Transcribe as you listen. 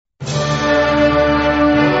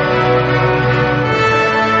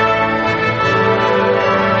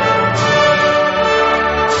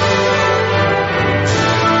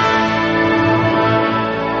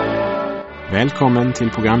Välkommen till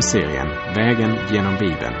programserien Vägen genom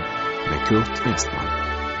Bibeln med Kurt Westman.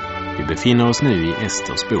 Vi befinner oss nu i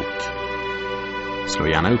Esters bok. Slå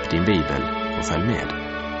gärna upp din bibel och följ med.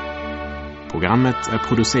 Programmet är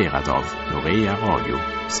producerat av Norea Radio,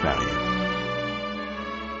 Sverige.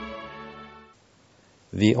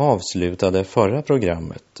 Vi avslutade förra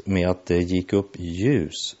programmet med att det gick upp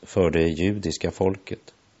ljus för det judiska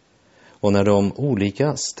folket. Och när de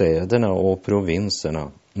olika städerna och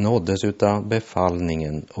provinserna nåddes utav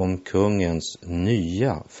befallningen om kungens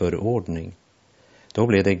nya förordning, då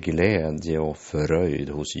blev det glädje och fröjd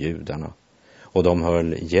hos judarna, och de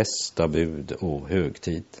höll gästabud och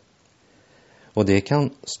högtid. Och det kan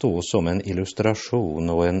stå som en illustration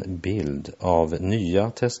och en bild av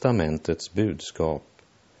Nya testamentets budskap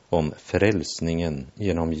om frälsningen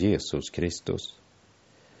genom Jesus Kristus.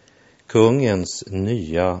 Kungens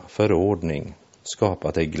nya förordning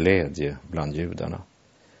skapade glädje bland judarna.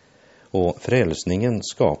 Och frälsningen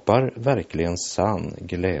skapar verkligen sann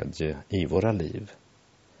glädje i våra liv.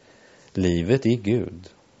 Livet i Gud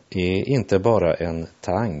är inte bara en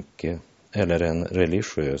tanke eller en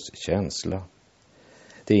religiös känsla.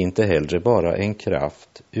 Det är inte heller bara en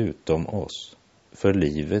kraft utom oss. För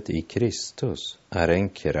livet i Kristus är en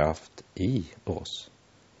kraft i oss.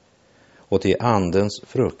 Och till andens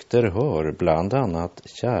frukter hör bland annat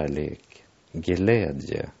kärlek,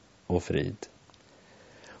 glädje och frid.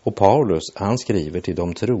 Och Paulus, han skriver till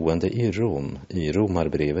de troende i Rom i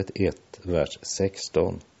Romarbrevet 1, vers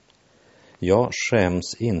 16. Jag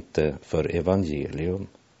skäms inte för evangelium.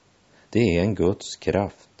 Det är en Guds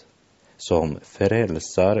kraft som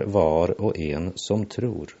frälsar var och en som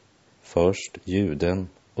tror. Först juden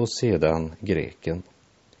och sedan greken.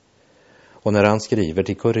 Och när han skriver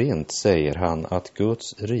till Korint säger han att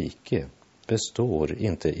Guds rike består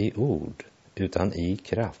inte i ord utan i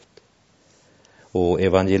kraft. Och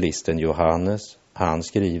evangelisten Johannes, han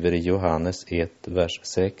skriver i Johannes 1, vers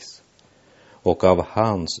 6. Och av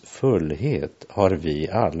hans fullhet har vi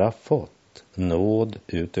alla fått nåd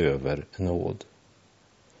utöver nåd.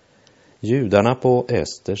 Judarna på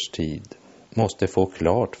Esters tid måste få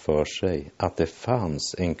klart för sig att det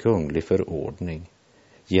fanns en kunglig förordning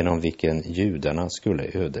genom vilken judarna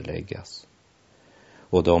skulle ödeläggas.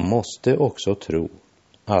 Och de måste också tro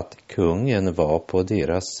att kungen var på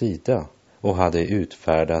deras sida och hade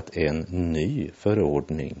utfärdat en ny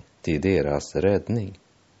förordning till deras räddning.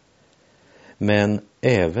 Men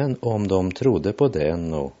även om de trodde på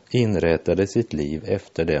den och inrättade sitt liv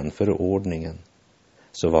efter den förordningen,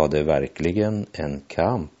 så var det verkligen en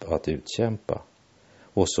kamp att utkämpa.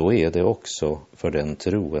 Och så är det också för den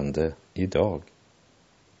troende idag.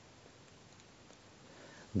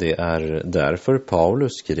 Det är därför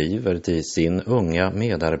Paulus skriver till sin unga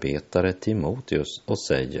medarbetare Timoteus och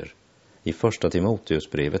säger i första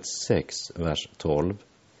Timoteusbrevet 6, vers 12.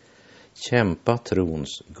 Kämpa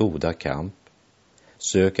trons goda kamp.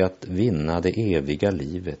 Sök att vinna det eviga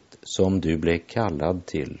livet som du blev kallad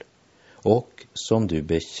till och som du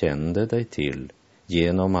bekände dig till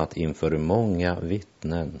genom att inför många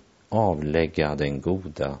vittnen avlägga den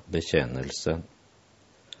goda bekännelsen.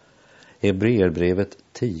 Hebreerbrevet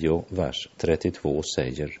 10, vers 32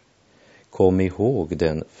 säger: Kom ihåg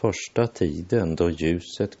den första tiden då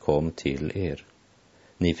ljuset kom till er.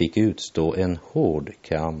 Ni fick utstå en hård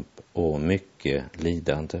kamp och mycket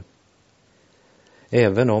lidande.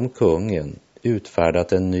 Även om kungen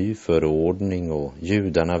utfärdat en ny förordning och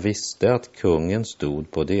judarna visste att kungen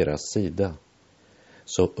stod på deras sida,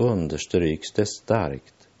 så understryks det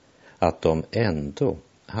starkt att de ändå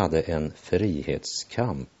hade en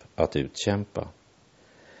frihetskamp att utkämpa.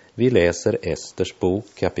 Vi läser Esters bok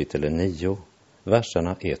kapitel 9,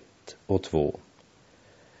 verserna 1 och 2.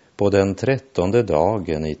 På den 13:e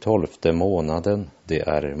dagen i 12:e månaden, det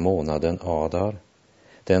är månaden Adar,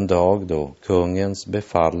 den dag då kungens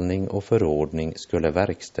befallning och förordning skulle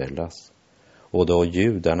verkställas, och då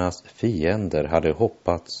judarnas fiender hade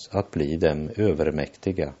hoppats att bli dem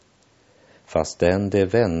övermäktiga, fastän det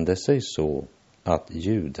vände sig så att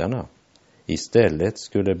judarna istället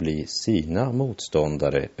skulle bli sina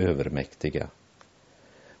motståndare övermäktiga.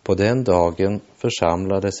 På den dagen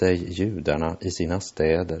församlade sig judarna i sina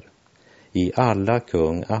städer, i alla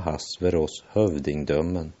kung Ahasveros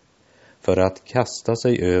hövdingdömen, för att kasta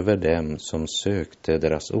sig över dem som sökte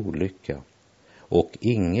deras olycka, och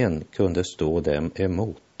ingen kunde stå dem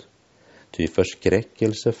emot, ty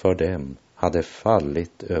förskräckelse för dem hade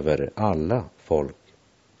fallit över alla folk.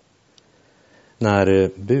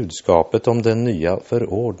 När budskapet om den nya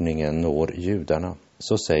förordningen når judarna,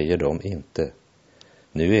 så säger de inte: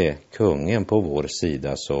 nu är kungen på vår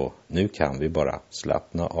sida, så nu kan vi bara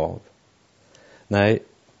slappna av. Nej,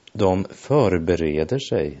 De förbereder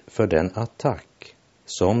sig för den attack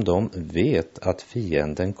som de vet att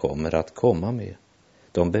fienden kommer att komma med.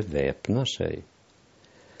 De beväpnar sig.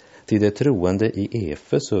 Till det troende i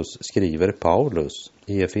Efesus skriver Paulus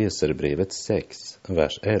i Efeserbrevet 6,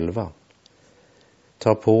 vers 11.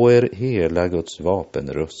 Ta på er hela Guds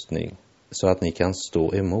vapenrustning så att ni kan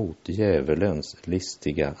stå emot djävulens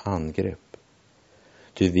listiga angrepp.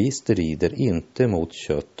 Ty vi strider inte mot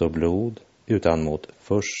kött och blod utan mot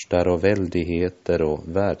furstar och väldigheter och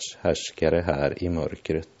världshärskare här i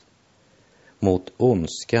mörkret. Mot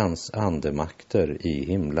ondskans andemakter i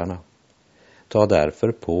himlarna. Ta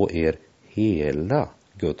därför på er hela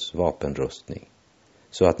Guds vapenrustning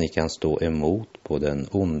så att ni kan stå emot på den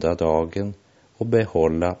onda dagen och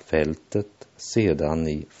behålla fältet sedan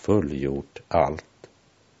ni fullgjort allt.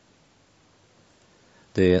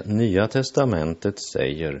 Det Nya testamentet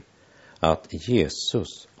säger att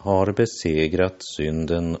Jesus har besegrat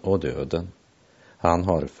synden och döden. Han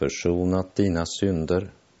har försonat dina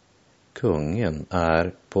synder. Kungen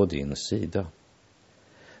är på din sida.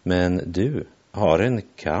 Men du har en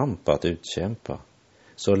kamp att utkämpa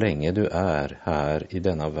så länge du är här i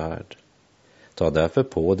denna värld. Ta därför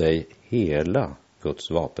på dig hela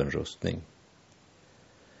Guds vapenrustning.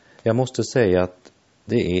 Jag måste säga att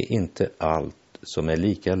det är inte allt som är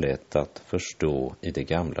lika lätt att förstå i det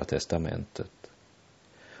gamla testamentet.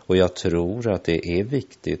 Och jag tror att det är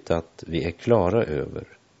viktigt att vi är klara över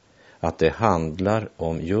att det handlar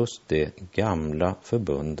om just det gamla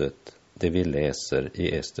förbundet, det vi läser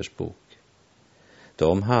i Esters bok.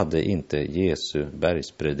 De hade inte Jesu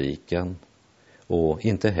bergspredikan och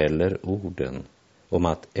inte heller orden om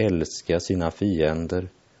att älska sina fiender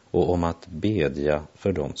och om att bedja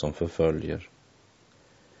för dem som förföljer.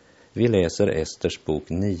 Vi läser Esters bok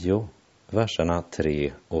 9, verserna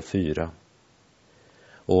 3 och 4.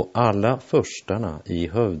 Och alla förstarna i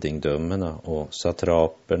hövdingdömena och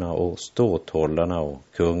satraperna och ståthållarna och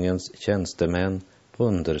kungens tjänstemän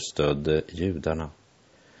understödde judarna.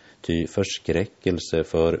 Ty förskräckelse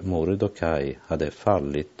för Mordokaj hade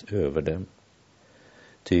fallit över dem.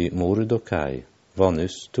 Ty Mordokaj var nu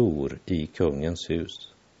stor i kungens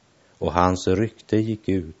hus, och hans rykte gick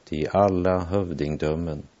ut i alla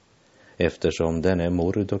hövdingdömen, eftersom denne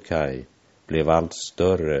Mordokaj blev allt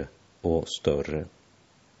större och större.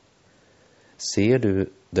 Ser du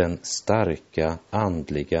den starka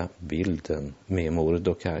andliga bilden med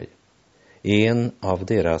Mordokaj, en av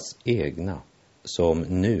deras egna, som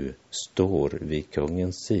nu står vid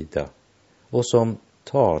kungens sida och som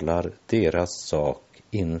talar deras sak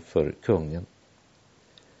inför kungen?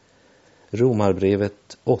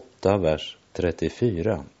 Romarbrevet 8, vers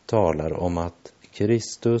 34 talar om att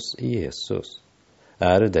Kristus Jesus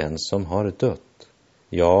är den som har dött,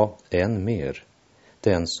 ja, än mer,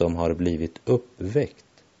 den som har blivit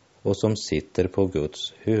uppväckt och som sitter på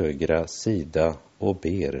Guds högra sida och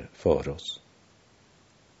ber för oss.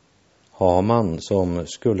 Haman, som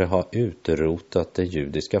skulle ha utrotat det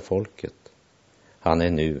judiska folket, han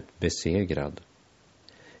är nu besegrad.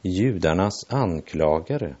 Judarnas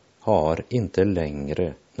anklagare har inte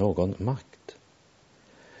längre någon makt.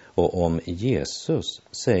 Och om Jesus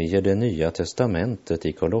säger det Nya testamentet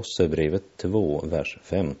i Kolosserbrevet 2, vers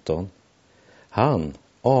 15. Han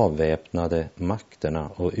avväpnade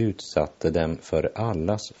makterna och utsatte dem för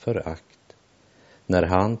allas förakt när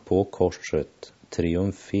han på korset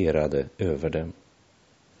triumferade över dem.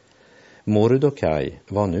 Mordokaj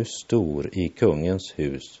var nu stor i kungens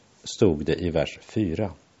hus, stod det i vers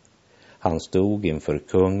 4. Han stod inför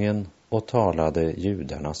kungen och talade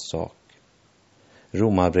judarnas sak.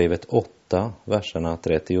 Romarbrevet 8, verserna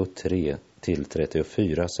 33 till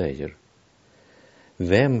 34 säger: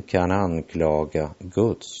 Vem kan anklaga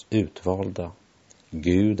Guds utvalda?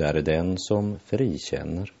 Gud är den som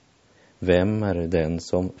frikänner. Vem är den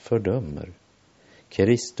som fördömer?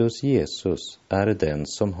 Kristus Jesus är den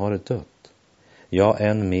som har dött. Ja,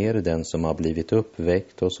 än mer den som har blivit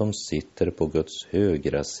uppväckt och som sitter på Guds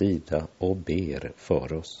högra sida och ber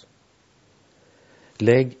för oss.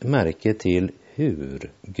 Lägg märke till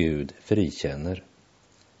hur Gud frikänner.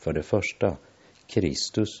 För det första,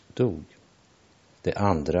 Kristus dog. Det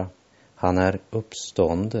andra, han är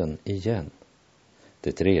uppstånden igen.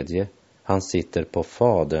 Det tredje, han sitter på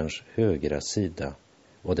Faderns högra sida.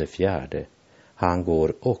 Och det fjärde, han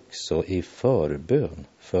går också i förbön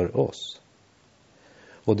för oss.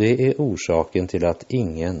 Och det är orsaken till att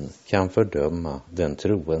ingen kan fördöma den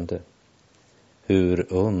troende.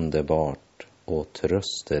 Hur underbart och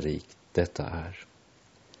trösterikt detta är.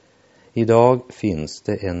 Idag finns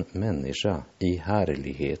det en människa i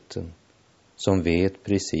härligheten som vet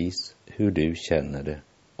precis hur du känner det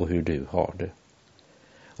och hur du har det.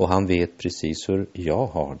 och han vet precis hur jag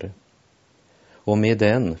har det. Och med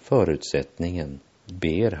den förutsättningen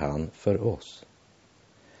ber han för oss.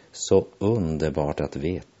 Så underbart att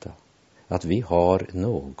veta att vi har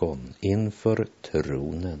någon inför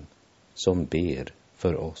tronen som ber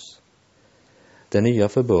för oss. Det nya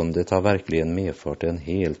förbundet har verkligen medfört en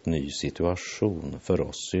helt ny situation för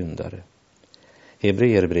oss syndare.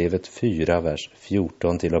 Hebreerbrevet 4, vers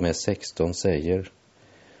 14 till och med 16 säger: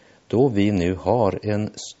 Då vi nu har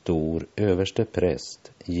en stor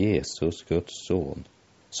överstepräst, Jesus, Guds son,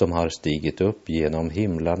 som har stigit upp genom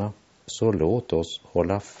himlarna, så låt oss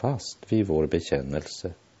hålla fast vid vår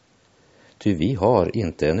bekännelse. Ty vi har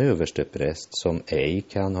inte en överstepräst som ej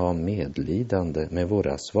kan ha medlidande med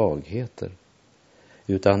våra svagheter,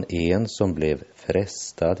 utan en som blev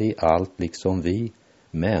frestad i allt liksom vi,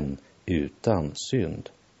 men utan synd.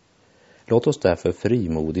 Låt oss därför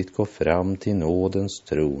frimodigt gå fram till nådens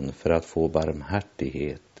tron för att få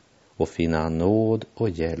barmhärtighet och finna nåd och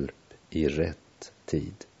hjälp i rätt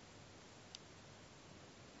tid.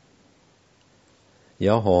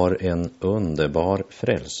 Jag har en underbar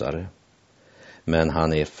frälsare, men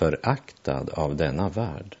han är föraktad av denna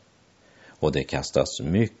värld, och det kastas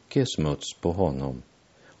mycket smuts på honom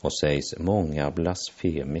och sägs många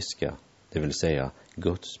blasfemiska, det vill säga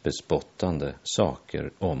Guds bespottande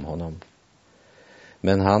saker om honom.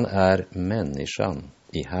 Men han är människan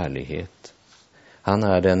i härlighet. Han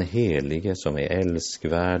är den helige som är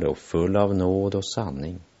älskvärd och full av nåd och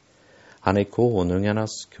sanning. Han är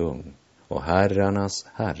konungarnas kung och herrarnas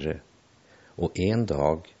herre, och en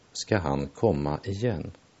dag ska han komma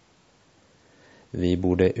igen. Vi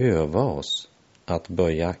borde öva oss att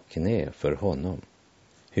böja knä för honom,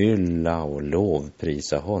 hylla och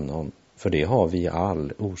lovprisa honom, för det har vi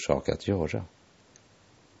all orsak att göra.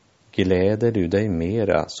 Gläder du dig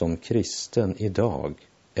mera som kristen idag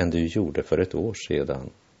än du gjorde för ett år sedan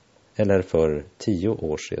eller för 10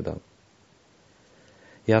 år sedan?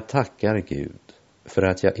 Jag tackar Gud för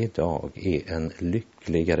att jag idag är en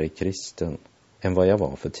lyckligare kristen än vad jag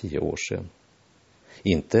var för 10 år sedan.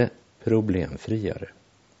 Inte problemfriare,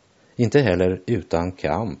 inte heller utan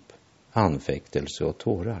kamp, anfäktelse och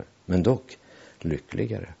tårar, men dock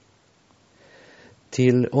lyckligare.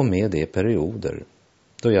 Till och med de perioder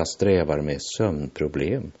då jag strävar med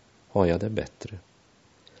sömnproblem har jag det bättre.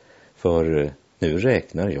 För nu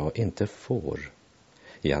räknar jag inte får,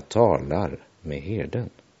 jag talar med herden.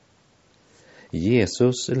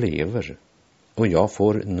 Jesus lever och jag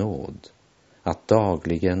får nåd att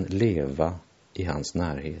dagligen leva i hans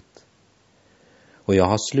närhet. Och jag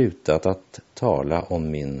har slutat att tala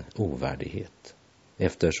om min ovärdighet,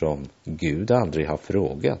 eftersom Gud aldrig har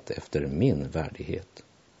frågat efter min värdighet.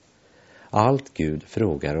 Allt Gud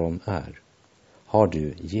frågar om är: har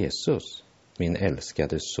du Jesus, min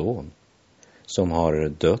älskade son, som har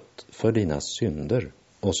dött för dina synder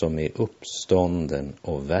och som är uppstånden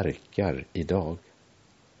och verkar idag?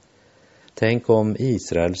 Tänk om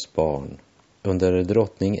Israels barn under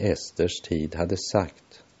drottning Esters tid hade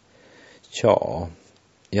sagt: ja,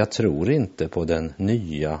 jag tror inte på den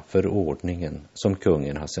nya förordningen som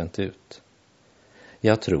kungen har sänt ut.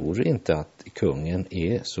 Jag tror inte att kungen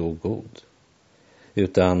är så god,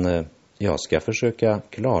 utan jag ska försöka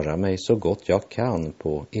klara mig så gott jag kan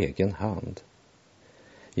på egen hand.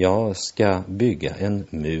 Jag ska bygga en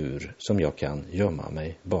mur som jag kan gömma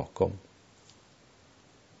mig bakom.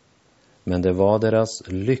 Men det var deras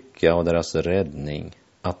lycka och deras räddning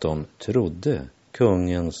att de trodde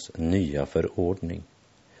kungens nya förordning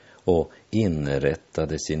och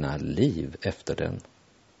inrättade sina liv efter den.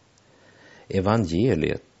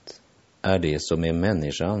 Evangeliet är det som är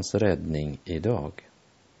människans räddning idag.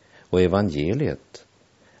 Och evangeliet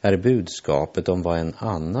är budskapet om vad en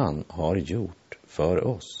annan har gjort för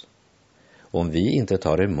oss. Om vi inte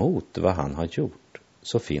tar emot vad han har gjort,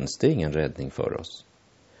 så finns det ingen räddning för oss.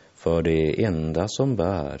 För det enda som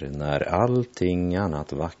bär när allting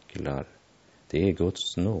annat vacklar, det är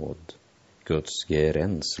Guds nåd, Guds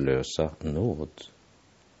gränslösa nåd.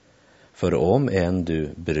 För om än du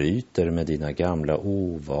bryter med dina gamla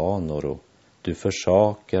ovanor och du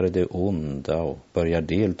försakar det onda och börjar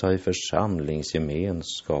delta i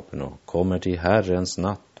församlingsgemenskapen och kommer till Herrens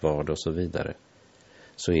nattvard och så vidare,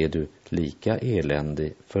 så är du lika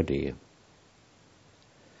eländig för det.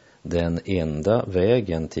 Den enda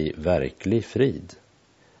vägen till verklig frid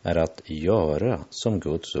är att göra som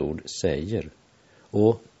Guds ord säger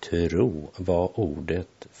och tro vad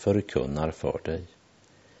ordet förkunnar för dig.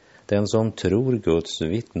 Den som tror Guds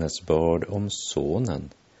vittnesbörd om sonen,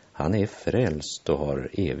 han är frälst och har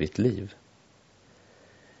evigt liv.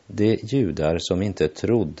 De judar som inte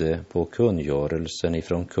trodde på kungörelsen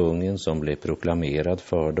ifrån kungen som blev proklamerad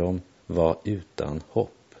för dem var utan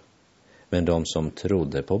hopp. Men de som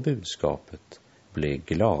trodde på budskapet blev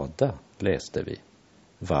glada, läste vi.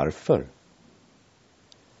 Varför?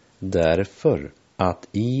 Därför att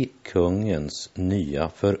i kungens nya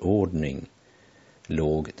förordning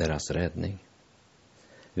låg deras räddning.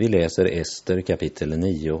 Vi läser Ester kapitel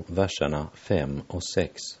 9, verserna 5 och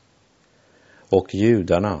 6. Och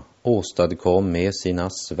judarna åstadkom med sina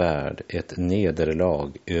svärd ett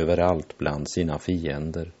nederlag överallt bland sina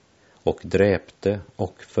fiender och dräpte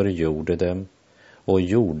och förgjorde dem och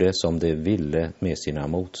gjorde som de ville med sina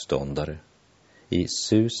motståndare. I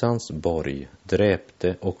Susans borg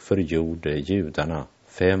dräpte och förgjorde judarna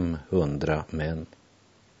 500 män.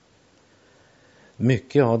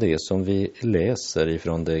 Mycket av det som vi läser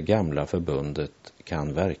ifrån det gamla förbundet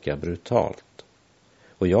kan verka brutalt.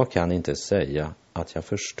 Och jag kan inte säga att jag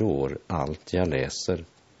förstår allt jag läser.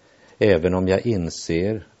 Även om jag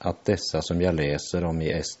inser att dessa som jag läser om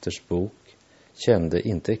i Esters bok kände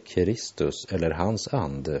inte Kristus eller hans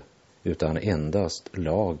ande, utan endast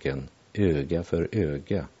lagen, öga för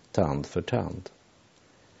öga, tand för tand.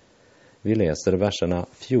 Vi läser verserna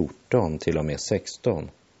 14 till och med 16.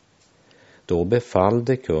 Då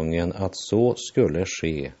befallde kungen att så skulle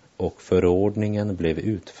ske, och förordningen blev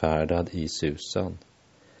utfärdad i Susan.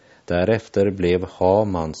 Därefter blev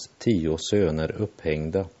Hamans 10 söner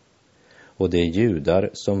upphängda, och de judar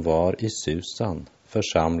som var i Susan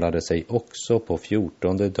församlade sig också på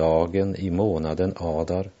 14:e dagen i månaden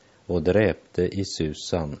Adar och dräpte i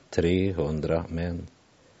Susan 300 män.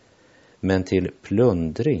 Men till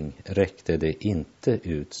plundring räckte det inte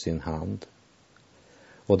ut sin hand.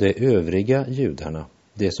 Och de övriga judarna,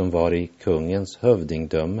 de som var i kungens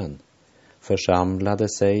hövdingdömen, församlade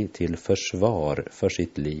sig till försvar för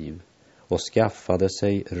sitt liv och skaffade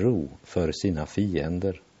sig ro för sina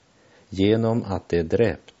fiender, genom att de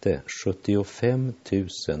dräpte 75 000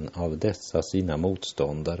 av dessa sina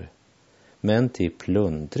motståndare. Men till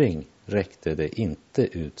plundring räckte det inte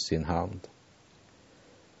ut sin hand.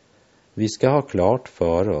 Vi ska ha klart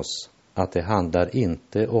för oss att det handlar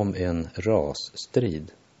inte om en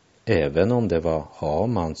rasstrid, även om det var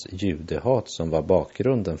Hamans judehat som var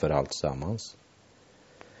bakgrunden för allt sammans.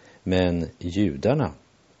 Men judarna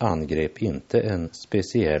angrep inte en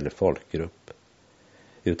speciell folkgrupp,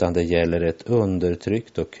 utan det gäller ett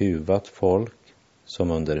undertryckt och kuvat folk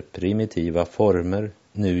som under primitiva former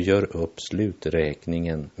nu gör upp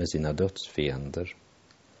sluträkningen med sina dödsfiender.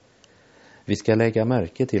 Vi ska lägga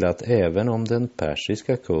märke till att även om den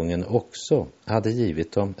persiska kungen också hade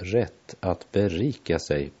givit dem rätt att berika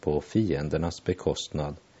sig på fiendernas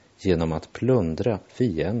bekostnad genom att plundra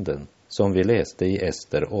fienden, som vi läste i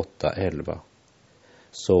Ester 8:11,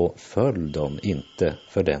 så föll de inte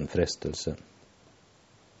för den frestelsen.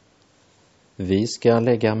 Vi ska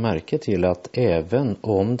lägga märke till att även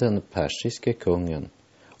om den persiske kungen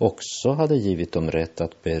också hade givit dem rätt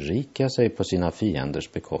att berika sig på sina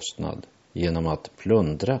fienders bekostnad genom att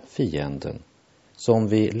plundra fienden, som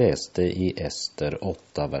vi läste i Ester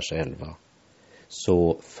 8, vers 11,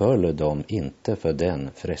 så föll de inte för den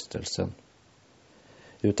frestelsen.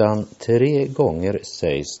 Utan 3 gånger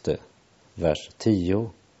sägs det, vers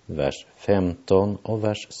 10, vers 15 och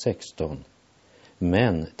vers 16,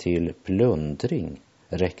 men till plundring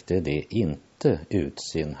räckte det inte ut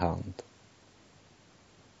sin hand.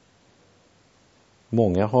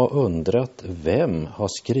 Många har undrat vem har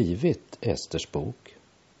skrivit Esters bok.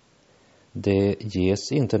 Det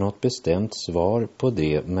ges inte något bestämt svar på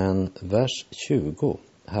det, men vers 20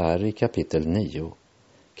 här i kapitel 9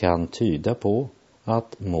 kan tyda på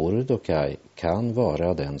att Mordokaj kan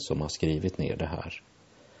vara den som har skrivit ner det här.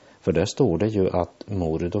 För där står det ju att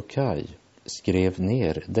Mordokaj skrev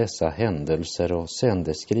ner dessa händelser och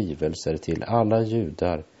sände skrivelser till alla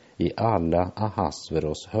judar i alla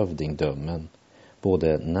Ahasveros hövdingdömen,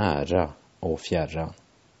 både nära och fjärran.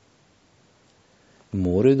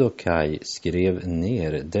 Mordokaj skrev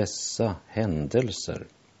ner dessa händelser.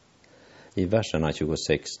 I verserna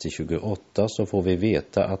 26-28 så får vi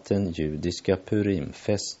veta att den judiska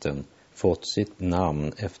Purimfesten fått sitt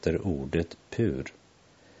namn efter ordet pur.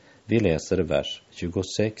 Vi läser vers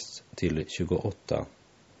 26-28.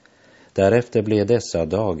 Därefter blev dessa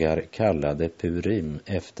dagar kallade Purim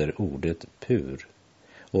efter ordet pur,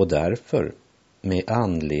 och därför, med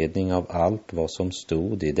anledning av allt vad som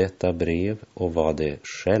stod i detta brev och vad de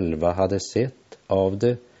själva hade sett av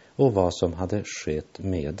det och vad som hade skett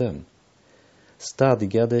med dem,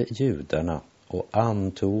 stadgade judarna och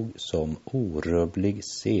antog som orubblig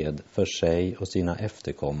sed för sig och sina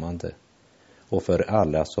efterkommande och för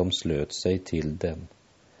alla som slöt sig till dem,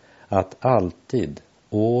 att alltid,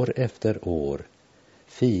 år efter år,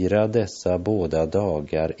 fira dessa båda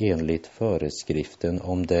dagar enligt föreskriften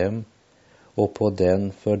om dem och på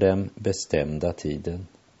den för dem bestämda tiden,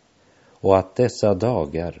 och att dessa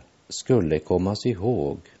dagar skulle kommas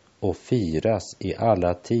ihåg och firas i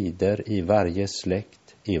alla tider, i varje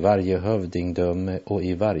släkt, i varje hövdingdöme och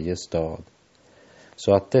i varje stad,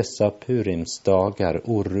 så att dessa Purimsdagar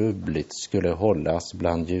orubbligt skulle hållas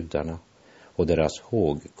bland judarna och deras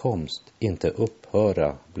hågkomst inte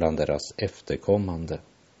upphöra bland deras efterkommande.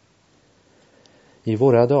 I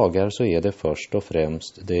våra dagar så är det först och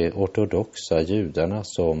främst de ortodoxa judarna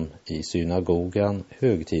som i synagogan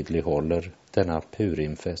högtidlighåller denna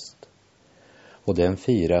Purimfest. Och den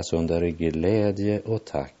firas under glädje och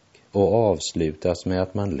tack och avslutas med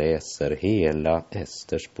att man läser hela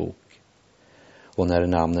Esters bok. Och när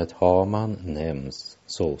namnet Haman nämns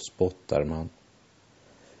så spottar man.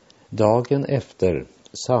 Dagen efter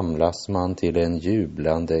samlas man till en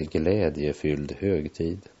jublande, glädjefylld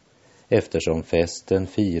högtid, eftersom festen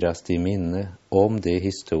firas till minne om det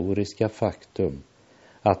historiska faktum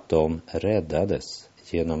att de räddades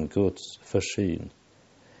genom Guds försyn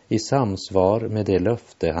i samsvar med det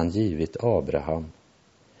löfte han givit Abraham,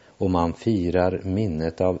 och man firar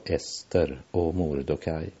minnet av Ester och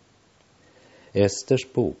Mordokaj.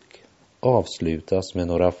 Esters bok avslutas med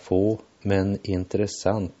några få men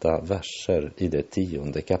intressanta verser i det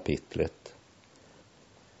 10:e kapitlet.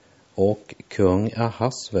 Och kung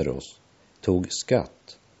Ahasveros tog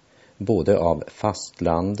skatt både av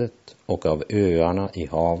fastlandet och av öarna i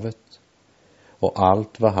havet, och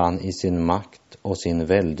allt vad han i sin makt och sin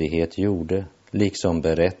väldighet gjorde, liksom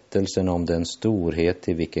berättelsen om den storhet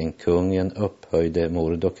till vilken kungen upphöjde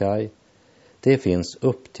Mordokaj, det finns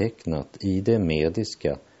upptecknat i det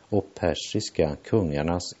mediska och persiska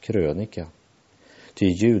kungarnas krönika. Ty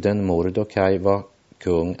juden Mordokaj var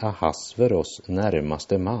kung Ahasveros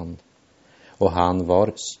närmaste man, och han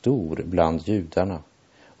var stor bland judarna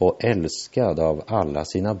och älskad av alla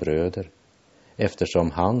sina bröder,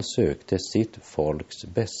 eftersom han sökte sitt folks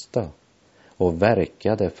bästa och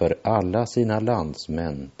verkade för alla sina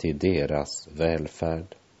landsmän till deras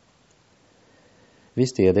välfärd.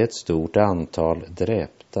 Visst är det ett stort antal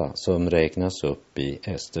dräpta som räknas upp i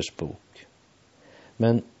Esters bok.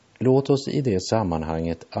 Men låt oss i det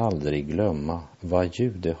sammanhanget aldrig glömma vad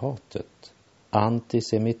judehatet,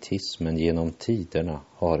 antisemitismen genom tiderna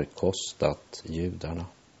har kostat judarna.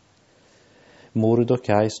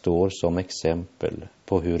 Mordokaj står som exempel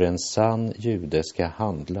på hur en sann jude ska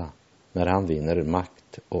handla när han vinner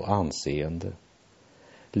makt och anseende.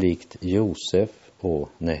 Likt Josef och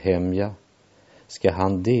Nehemja ska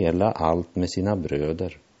han dela allt med sina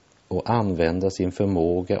bröder och använda sin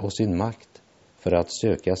förmåga och sin makt för att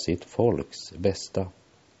söka sitt folks bästa.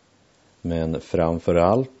 Men framför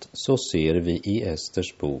allt så ser vi i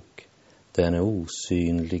Esters bok den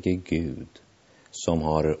osynlige Gud som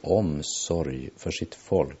har omsorg för sitt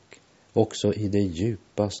folk också i det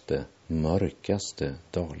djupaste, mörkaste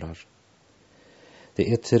dalar.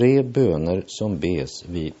 Det är 3 böner som bes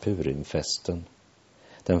vid Purimfesten.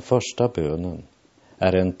 Den första bönen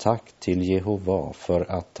är en tack till Jehova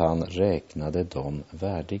för att han räknade dem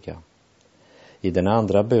värdiga. I den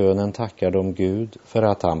andra bönen tackar de Gud för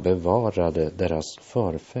att han bevarade deras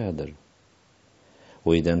förfäder.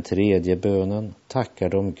 Och i den tredje bönen tackar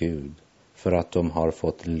de Gud för att de har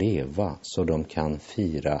fått leva så de kan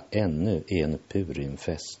fira ännu en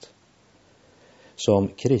Purimfest. Som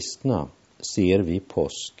kristna ser vi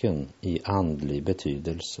påsken i andlig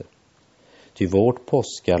betydelse. Ty vårt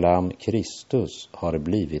påskalamm Kristus har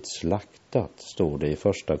blivit slaktat, står det i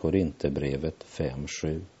första Korinthierbrevet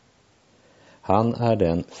 5:7. Han är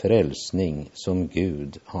den frälsning som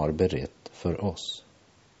Gud har berett för oss.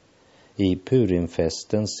 I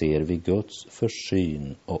Purimfesten ser vi Guds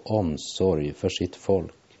försyn och omsorg för sitt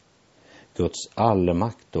folk, Guds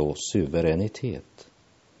allmakt och suveränitet.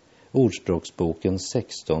 Ordspråksboken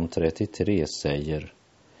 16:33 säger: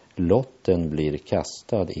 lotten blir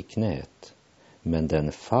kastad i knät, men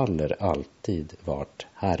den faller alltid vart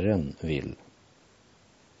Herren vill.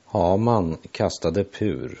 Haman kastade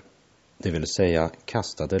pur, det vill säga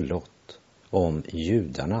kastade lott, om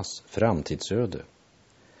judarnas framtidsöde.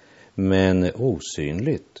 Men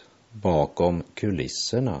osynligt bakom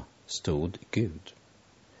kulisserna stod Gud.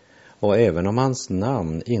 Och även om hans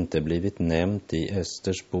namn inte blivit nämnt i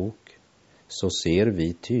Esters bok, så ser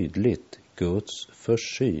vi tydligt Guds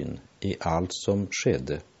försyn i allt som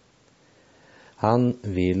skedde. Han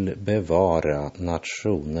vill bevara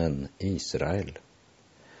nationen Israel,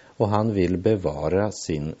 och han vill bevara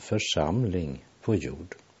sin församling på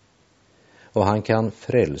jord. och han kan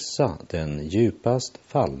frälsa den djupast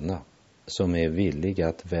fallna som är villig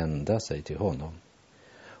att vända sig till honom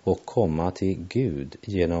och komma till Gud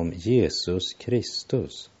genom Jesus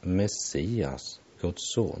Kristus, Messias,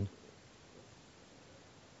 Guds son.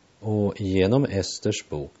 Och genom Esters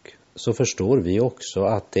bok så förstår vi också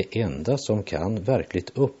att det enda som kan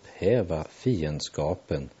verkligt upphäva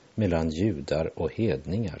fiendskapen mellan judar och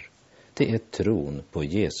hedningar, det är tron på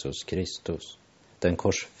Jesus Kristus, den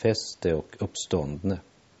korsfäste och uppståndne.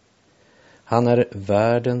 Han är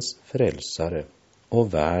världens frälsare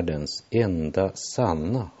och världens enda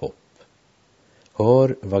sanna hopp.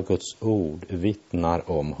 Hör vad Guds ord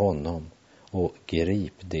vittnar om honom och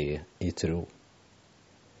grip det i tro.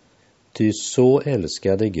 Ty så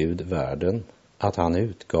älskade Gud världen att han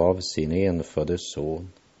utgav sin enfödde son,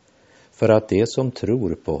 för att de som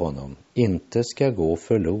tror på honom inte ska gå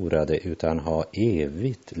förlorade utan ha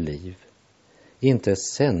evigt liv. Inte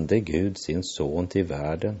sände Gud sin son till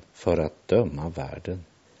världen för att döma världen,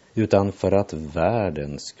 utan för att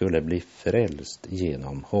världen skulle bli frälst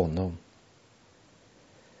genom honom.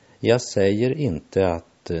 Jag säger inte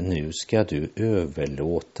att nu ska du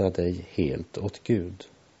överlåta dig helt åt Gud.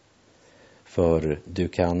 För du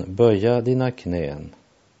kan böja dina knän,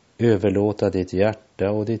 överlåta ditt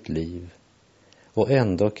hjärta och ditt liv, och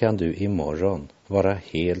ändå kan du imorgon vara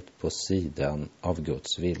helt på sidan av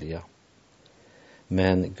Guds vilja.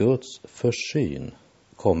 Men Guds försyn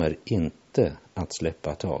kommer inte att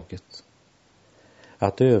släppa taget.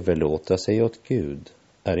 Att överlåta sig åt Gud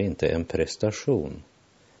är inte en prestation,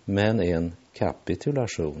 men en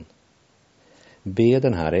kapitulation. Be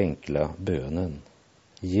den här enkla bönen.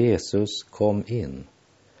 Jesus, kom in,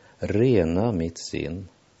 rena mitt sinn,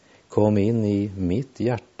 kom in i mitt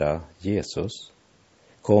hjärta, Jesus,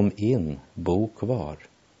 kom in, bo kvar,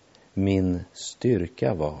 min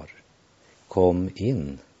styrka var, kom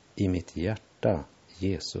in i mitt hjärta,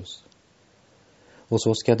 Jesus. Och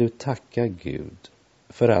så ska du tacka Gud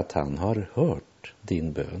för att han har hört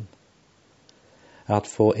din bön. Att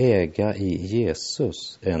få äga i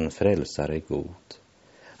Jesus en frälsare god.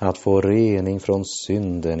 Att få rening från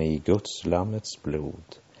synden i Guds lammets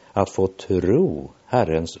blod. Att få tro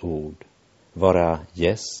Herrens ord. Vara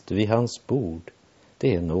gäst vid hans bord.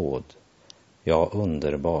 Det är nåd. Ja,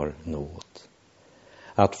 underbar nåd.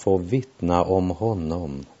 Att få vittna om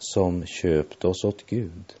honom som köpt oss åt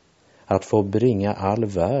Gud. Att få bringa all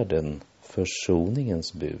världen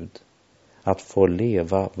försoningens bud. Att få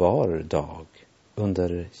leva var dag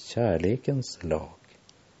under kärlekens lag.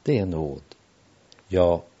 Det är nåd.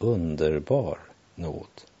 Ja, underbar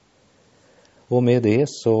nåd. Och med det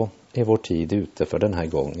så är vår tid ute för den här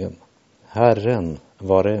gången. Herren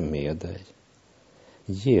vare med dig.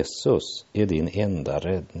 Jesus är din enda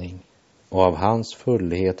räddning. Och av hans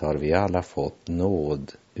fullhet har vi alla fått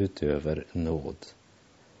nåd utöver nåd.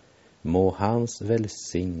 Må hans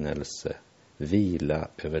välsignelse vila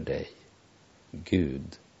över dig.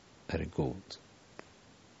 Gud är god.